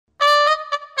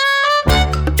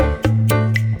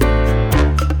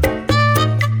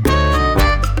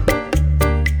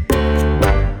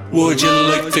Would you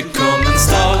like to come and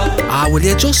stall it? Ah, will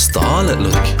you just stall it,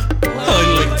 look?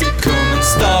 I'd like to come and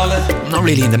stall it. I'm not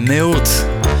really in the mood.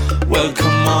 Well,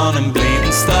 come on and bleed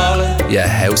and stall it. Yeah,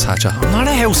 house hatcher. I'm not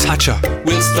a house hatcher.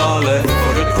 We'll stall it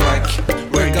for the crack.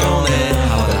 We're gonna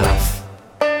have a laugh.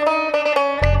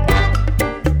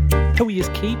 How are you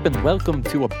keeping? Welcome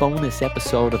to a bonus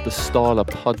episode of the StallIt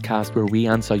podcast, where we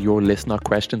answer your listener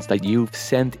questions that you've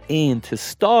sent in to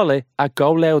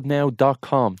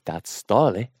StallIt@goloudnow.com. That's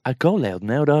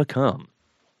StallIt@goloudnow.com.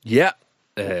 Yeah,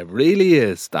 it really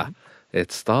is that.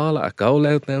 It's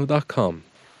StallIt@goloudnow.com.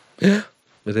 Yeah,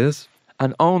 it is.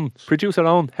 And Owen, producer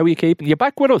Owen, how are you keeping? You're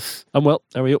back with us. I'm well.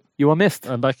 How are you? You were missed.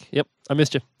 I'm back. Yep, I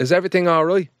missed you. Is everything all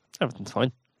right? Everything's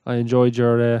fine. I enjoyed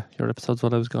your episodes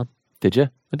while I was gone. Did you?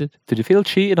 I did. Did you feel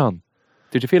cheated on?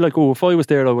 Did you feel like, oh, if I was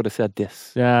there, I would have said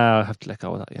this? Yeah, I have to let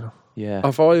go of that, you know. Yeah.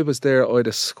 If I was there, I'd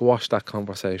have squashed that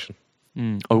conversation.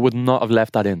 I would not have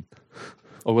left that in.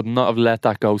 I would not have let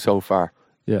that go so far.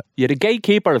 Yeah. You're the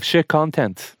gatekeeper of shit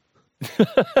content.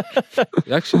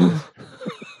 Actually,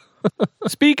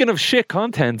 Speaking of shit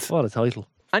content, What a title.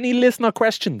 any listener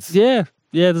questions? Yeah,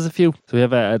 there's a few. So we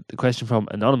have a question from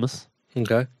Anonymous.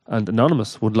 okay. And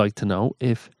Anonymous would like to know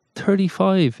if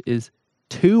 35 is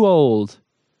too old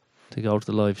to go to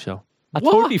the live show. At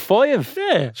What? 35?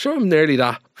 Yeah. Sure, I'm nearly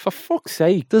that. For fuck's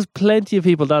sake. There's plenty of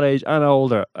people that age and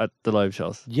older at the live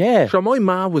shows. Yeah. Sure, my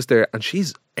ma was there, and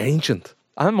she's ancient.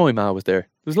 And my ma was there.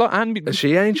 There's a lot. And Is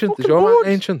she ancient? Is fucking your ma good.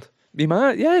 ancient? Me ma,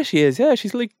 yeah, she is. Yeah,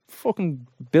 she's like fucking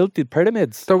built the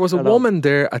pyramids. There was a Hello. woman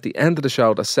there at the end of the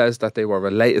show that says that they were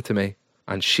related to me,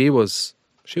 and she was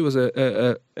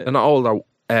an older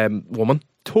woman.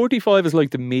 35 is like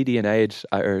the median age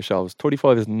at our shows.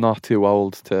 35 is not too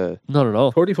old to. Not at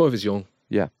all. 35 is young.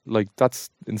 Yeah, like that's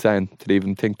insane to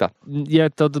even think that. Yeah,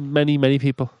 many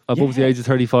people above the Yeah. age of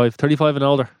 35. 35 and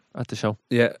older at the show.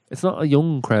 Yeah, It's not a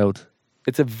young crowd.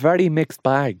 It's a very mixed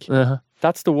bag. Uh-huh.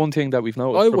 That's the one thing that we've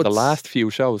noticed I from would the s- last few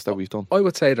shows that we've done. I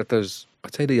would say that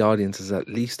I'd say the audience is at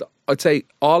least, I'd say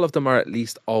all of them are at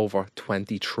least over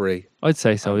 23. I'd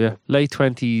say so, yeah. Late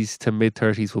 20s to mid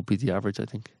 30s would be the average, I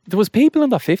think. There was people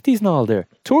in their 50s and all there.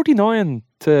 39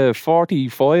 to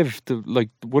 45,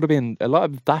 would have been a lot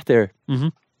of that there.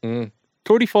 Mm-hmm.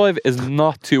 35 is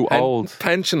not too old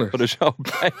Pensioner. for the show.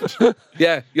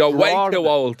 Yeah, you're way Rather too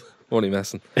than- old. Only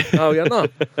messing. No, you're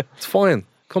not. It's fine.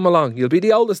 Come along. You'll be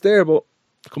the oldest there, but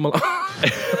come along.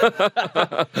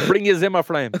 Bring your Zimmer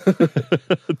frame.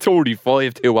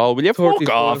 35 too old. Will you fuck 35.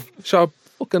 off? Sure,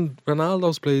 fucking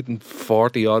Ronaldo's played in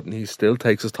 40 odd and he still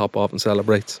takes his top off and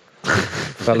celebrates.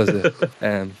 Fellas,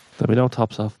 There'll be no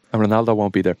tops off. And Ronaldo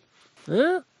won't be there.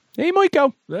 Yeah, He might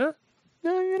go. yeah.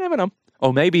 No, you never know.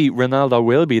 Oh, maybe Ronaldo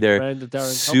will be there. Round of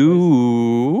Darren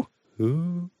So,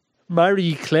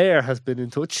 Marie Claire has been in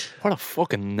touch. what a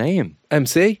fucking name.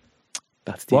 MC?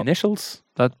 That's the What? initials.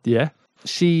 Yeah.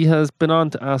 She has been on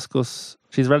to ask us,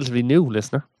 she's a relatively new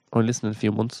listener, only listened in a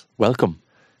few months. Welcome.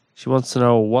 She wants to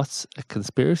know, what's a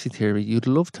conspiracy theory you'd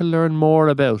love to learn more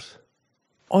about?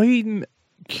 I'm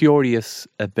curious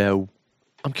about.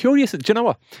 Do you know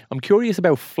what? I'm curious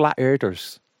about flat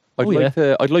earthers. I'd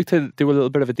like to do a little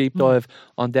bit of a deep dive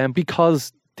on them,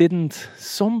 because didn't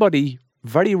somebody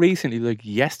very recently, like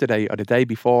yesterday or the day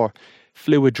before,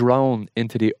 flew a drone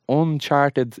into the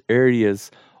uncharted areas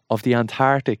of the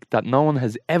Antarctic that no one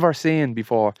has ever seen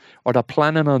before, or they're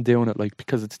planning on doing it, like,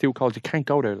 because it's too cold, you can't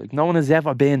go there. Like, no one has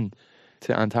ever been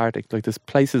to Antarctic. Like, there's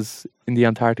places in the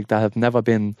Antarctic that have never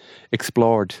been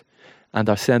explored, and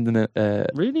they're sending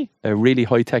Really? a really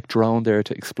high-tech drone there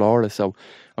to explore it. So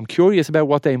I'm curious about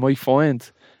what they might find,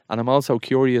 and I'm also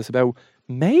curious about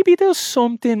maybe there's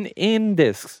something in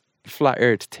this flat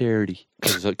earth theory,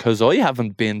 because I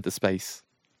haven't been to space,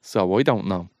 so I don't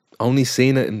know. Only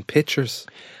seen it in pictures.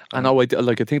 I know, I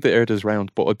think the earth is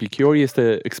round, but I'd be curious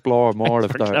to explore more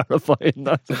of that. Clarifying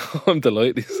that. I'm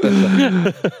delighted you said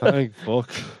that. Thank fuck.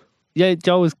 Yeah,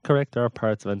 Joe is correct. There are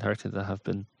parts of Antarctica that have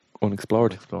been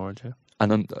Unexplored explored, yeah.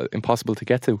 and impossible to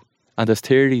get to. And there's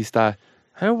theories that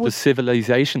How would there's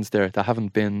civilizations there that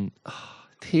haven't been.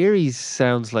 theories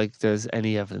sounds like there's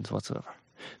any evidence whatsoever?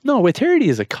 No, a theory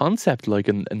is a concept, like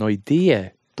an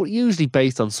idea. But usually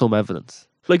based on some evidence.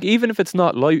 Like, even if it's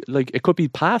not like it could be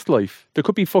past life. There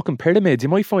could be fucking pyramids. You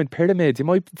might find pyramids. You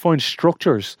might find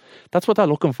structures. That's what they're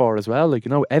looking for as well. Like,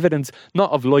 evidence,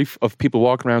 not of life of people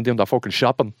walking around doing their fucking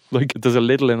shopping. Like, there's a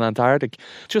Lidl in Antarctic.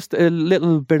 Just a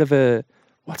little bit of a,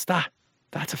 what's that?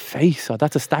 That's a face, or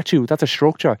that's a statue, that's a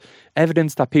structure.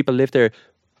 Evidence that people lived there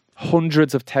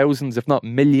hundreds of thousands, if not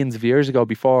millions of years ago,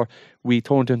 before we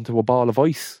turned into a ball of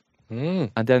ice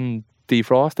and then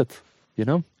defrosted,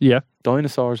 Yeah.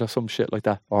 dinosaurs or some shit like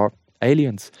that, or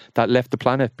aliens that left the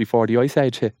planet before the Ice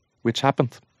Age hit, which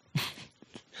happened.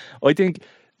 I think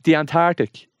the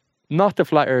Antarctic, not the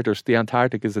flat earthers, the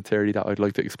Antarctic is a theory that I'd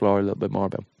like to explore a little bit more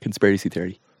about. Conspiracy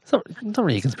theory. It's not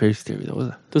really a conspiracy theory, though, is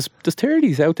it? There's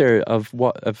theories out there of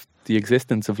the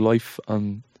existence of life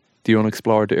on the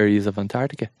unexplored areas of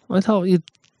Antarctica. I thought you'd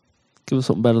give us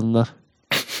something better than that.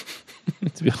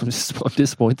 To be honest, I'm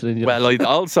disappointed in you. Well,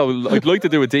 I'd like to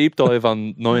do a deep dive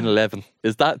on 9/11.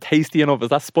 Is that tasty enough? Is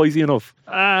that spicy enough?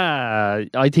 I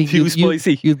think Too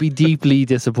spicy. You'd be deeply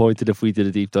disappointed if we did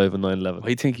a deep dive on 9/11.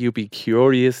 I think you'd be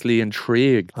curiously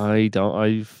intrigued.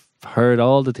 I've heard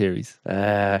all the theories.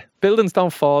 Buildings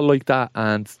don't fall like that,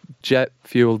 and jet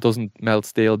fuel doesn't melt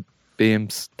steel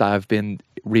beams that have been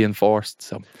reinforced.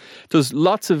 So there's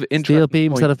lots of interesting Steel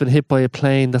beams points. that have been hit by a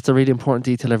plane. That's a really important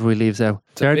detail everybody leaves out.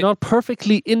 They're not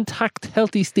perfectly intact,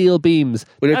 healthy steel beams.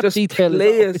 Will you That just detail is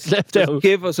please always left just out.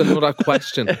 give us another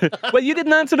question? Well, you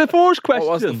didn't answer the first question.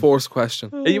 What was the fourth question?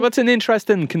 What's an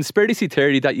interesting conspiracy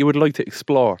theory that you would like to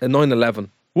explore? In 9/11.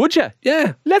 Would you?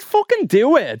 Yeah. Let's fucking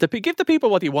do it. Give the people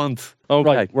what they want. Okay.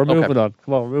 Right, we're moving on.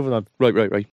 Come on, we're moving on.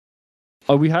 Right.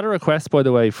 We had a request, by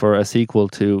the way, for a sequel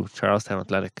to Charlestown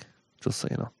Athletic. Just so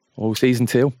you know. Oh, season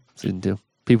 2. Season 2.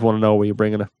 People want to know where you're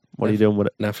bringing it. What are you doing with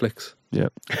it? Netflix. Yeah.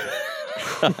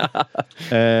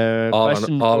 All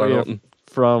Question or for you nothing.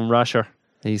 from Rasher.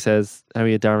 He says, how are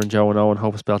you, Darren, Joe and Owen?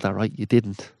 Hope I spelled that right. You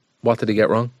didn't. What did he get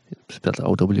wrong? Spelled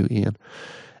O-W-E-N.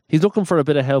 He's looking for a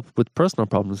bit of help with personal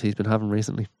problems he's been having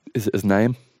recently. Is it his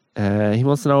name? He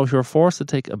wants to know if you're forced to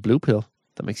take a blue pill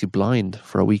that makes you blind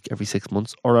for a week every 6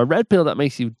 months, or a red pill that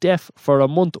makes you deaf for a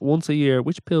month once a year.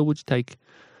 Which pill would you take?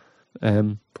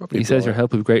 Probably He says your blind.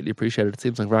 help would be greatly appreciated. It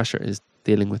seems like Rasher is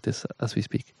dealing with this as we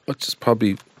speak. Which is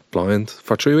probably blind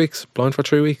for 3 weeks. Blind for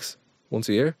 3 weeks. Once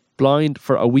a year. Blind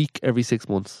for a week every 6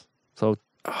 months. So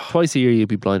twice a year you'd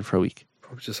be blind for a week.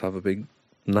 Probably just have a big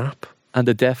nap. And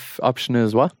the deaf option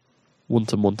is what?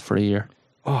 Once a month for a year.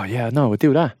 Oh, yeah, no, I'd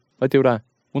do that.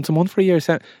 Once a month for a year.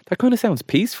 That kind of sounds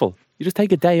peaceful. You just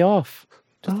take a day off.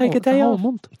 Just take a day the whole off.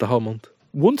 month. The whole month.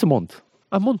 Once a month.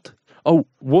 A month. Oh,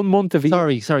 1 month of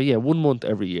each. Sorry, yeah, 1 month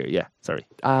every year, yeah, sorry.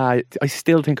 I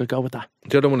still think I'd go with that.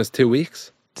 The other one is 2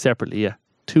 weeks. Separately, yeah.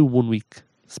 2 1 week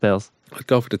spells. I'd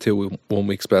go for the 2 1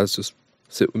 week spells. Just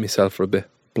sit with myself for a bit.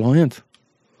 Blind.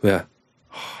 Yeah.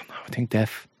 Oh, no, I think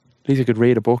deaf. At least you could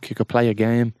read a book, you could play a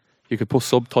game, you could put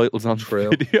subtitles on True.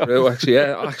 video. True. Actually,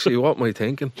 yeah. Actually, what am I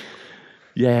thinking? I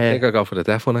Yeah, think I'll go for the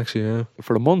deaf one, actually, yeah.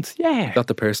 for a month. Yeah. Got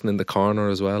the person in the corner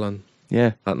as well and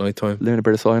Yeah. at night time. Learn a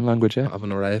bit of sign language, yeah.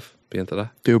 Having a rave. Be into that.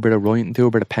 Do a bit of writing, do a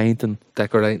bit of painting.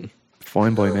 Decorating.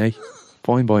 Fine by me.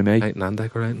 Fine by me. Painting and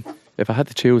decorating. If I had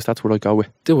to choose, that's what I'd go with.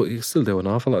 You still do an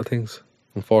awful lot of things.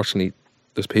 Unfortunately,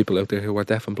 there's people out there who are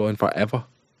deaf and blind forever,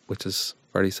 which is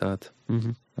very sad.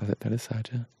 Mm-hmm. That is sad,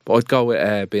 yeah. But I'd go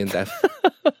with being deaf.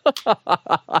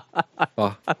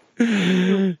 Oh,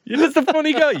 You're just a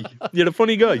funny guy. You're a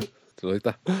funny guy. do you like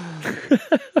that?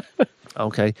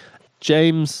 Okay.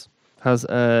 James has,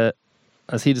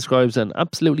 as he describes, an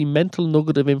absolutely mental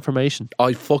nugget of information.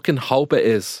 I fucking hope it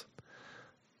is.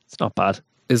 It's not bad.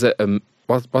 Is it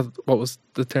what was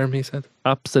the term he said?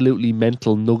 Absolutely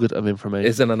mental nugget of information.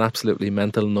 Is it an absolutely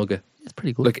mental nugget? It's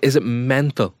pretty good. Like, is it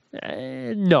mental?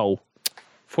 No.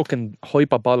 Fucking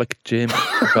hyperbolic gym,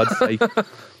 for God's sake.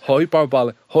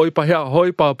 Hyperbolic.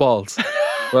 Hyperballs.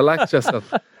 Relax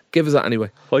yourself. Give us that anyway.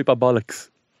 Hyperbolics.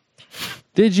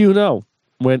 Did you know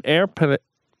when airplane...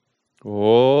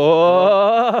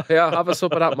 Oh. Yeah, have a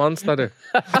sup of that monster there.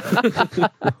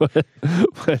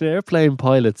 when airplane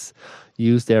pilots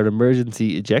use their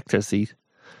emergency ejector seat,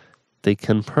 they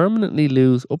can permanently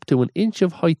lose up to 1 inch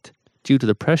of height due to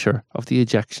the pressure of the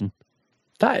ejection.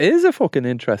 That is a fucking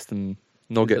interesting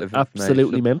nugget of information.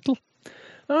 Absolutely mental.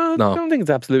 I No. don't think it's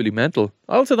absolutely mental.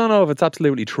 I also don't know if it's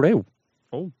absolutely true.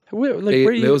 Oh. They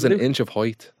lose an inch of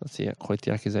height. That's quite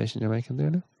the accusation you're making there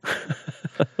now.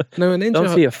 Now, an inch Don't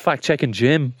of see a fact-checking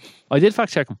Jim. I did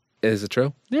fact check him. Is it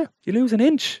true? You lose an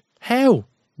inch. How?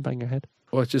 Bang your head.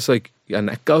 Well, it's just like your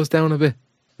neck goes down a bit.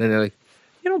 Then you're like,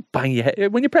 You don't bang your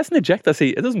head. When you press an ejector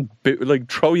seat, it doesn't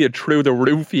throw you through the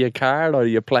roof of your car or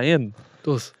your plane.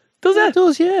 does. Does It it?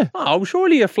 does, yeah. Oh,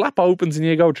 surely a flap opens and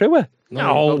you go through it.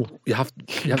 No. You have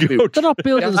to be They're not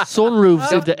building sunroofs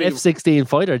have to into be- F-16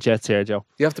 fighter jets here, Joe.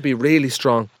 you have to be really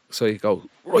strong. So you go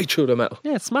right through the metal.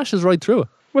 Yeah, it smashes right through it.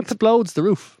 Explodes the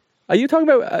roof. Are you talking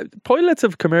about pilots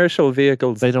of commercial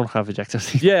vehicles? They don't have ejector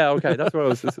seats. Yeah, okay, that's what I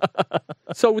was.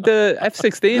 So the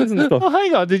F-16s and stuff. Oh,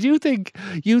 hang on.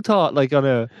 You thought like on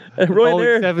a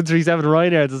Ryanair. 737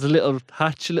 Ryanair, there's a little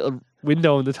hatch, a little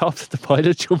window on the top that the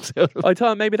pilot jumps out of? I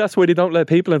thought maybe that's why they don't let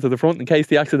people into the front in case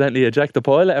they accidentally eject the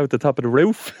pilot out the top of the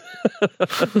roof.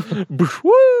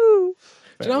 Woo!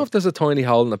 Do you know if there's a tiny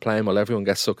hole in the plane while everyone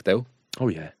gets sucked out? Oh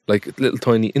yeah. Like little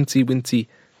tiny incy wincy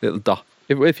little dot.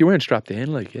 If you weren't strapped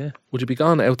in, like yeah, Would you be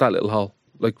gone out that little hole?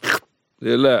 Like, see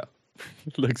you later.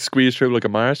 like squeezed through like a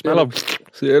marshmallow.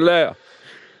 See you later.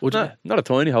 Would you? Not a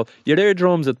tiny hole. Your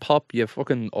eardrums would pop. Your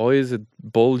fucking eyes would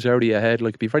bulge out of your head.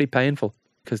 Like it'd be very painful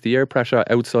because the air pressure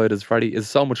outside is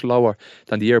so much lower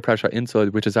than the air pressure inside,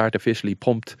 which is artificially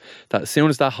pumped. That as soon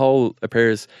as that hole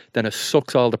appears, then it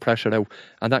sucks all the pressure out,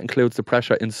 and that includes the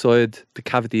pressure inside the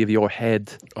cavity of your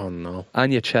head. Oh no.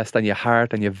 And your chest and your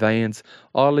heart and your veins.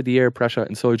 All of the air pressure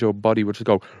inside your body would just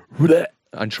go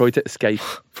and try to escape.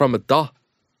 From a dot.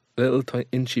 Little tiny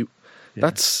inchy. Yeah.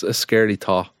 That's a scary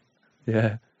thought.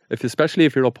 Yeah. Especially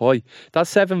if you're up high. That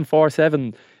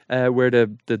 747 where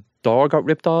the door got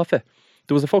ripped off it.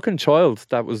 There was a fucking child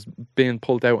that was being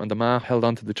pulled out and the ma held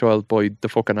onto the child by the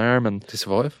fucking arm and To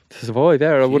survive? to survive.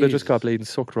 Yeah, I would have just got Jesus. bleeding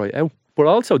sucked right out. But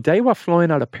also they were flying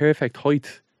at a perfect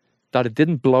height that it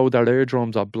didn't blow their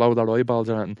eardrums or blow their eyeballs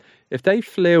or anything. If they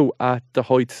flew at the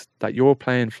heights that your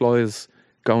plane flies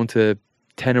going to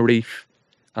Tenerife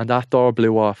and that door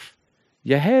blew off,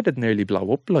 your head would nearly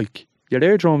blow up. Like your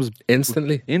eardrums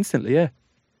Instantly? instantly, yeah.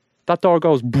 That door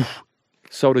goes boof.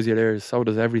 So does your ears, so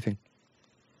does everything.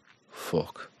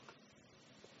 Fuck.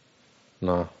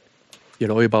 No.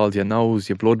 Your eyeballs, your nose,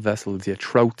 your blood vessels, your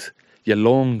throat, your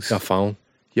lungs, Your phone.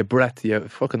 your breath, your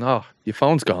fucking your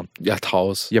phone's gone. Your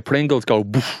toes. Your Pringles go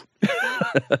boof.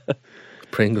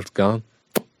 Pringles gone.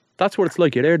 That's what it's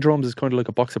like. Your eardrums is kind of like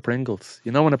a box of Pringles.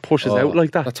 You know when it pushes out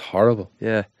like that? That's horrible.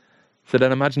 Yeah. So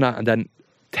then imagine that and then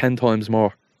 10 times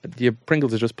more. Your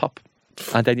Pringles will just pop.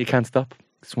 And then you can't stop.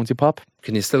 Because once you pop,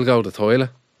 Can you still go to the toilet?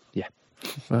 yeah.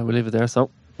 Well, we'll leave it there. So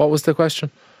What was the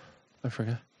question? I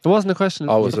forget. There wasn't a question.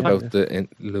 Oh, it was about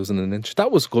losing an inch.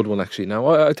 That was a good one, actually.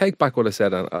 Now, I take back what I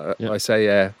said, and I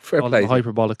say fair all play. the To you.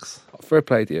 hyperbolics. Fair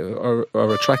play to you, or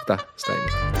retract that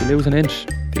statement. If you lose an inch,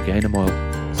 if you gain a mile,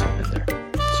 something in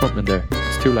there. Something in there.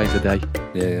 It's too late today.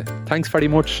 Yeah. Thanks very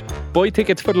much. Buy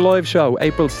tickets for the live show,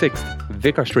 April 6th,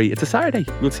 Vicar Street. It's a Saturday.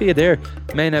 We'll see you there.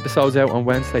 Main episode's out on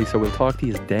Wednesday, so we'll talk to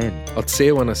you then. I'll see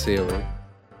you when I see you, right?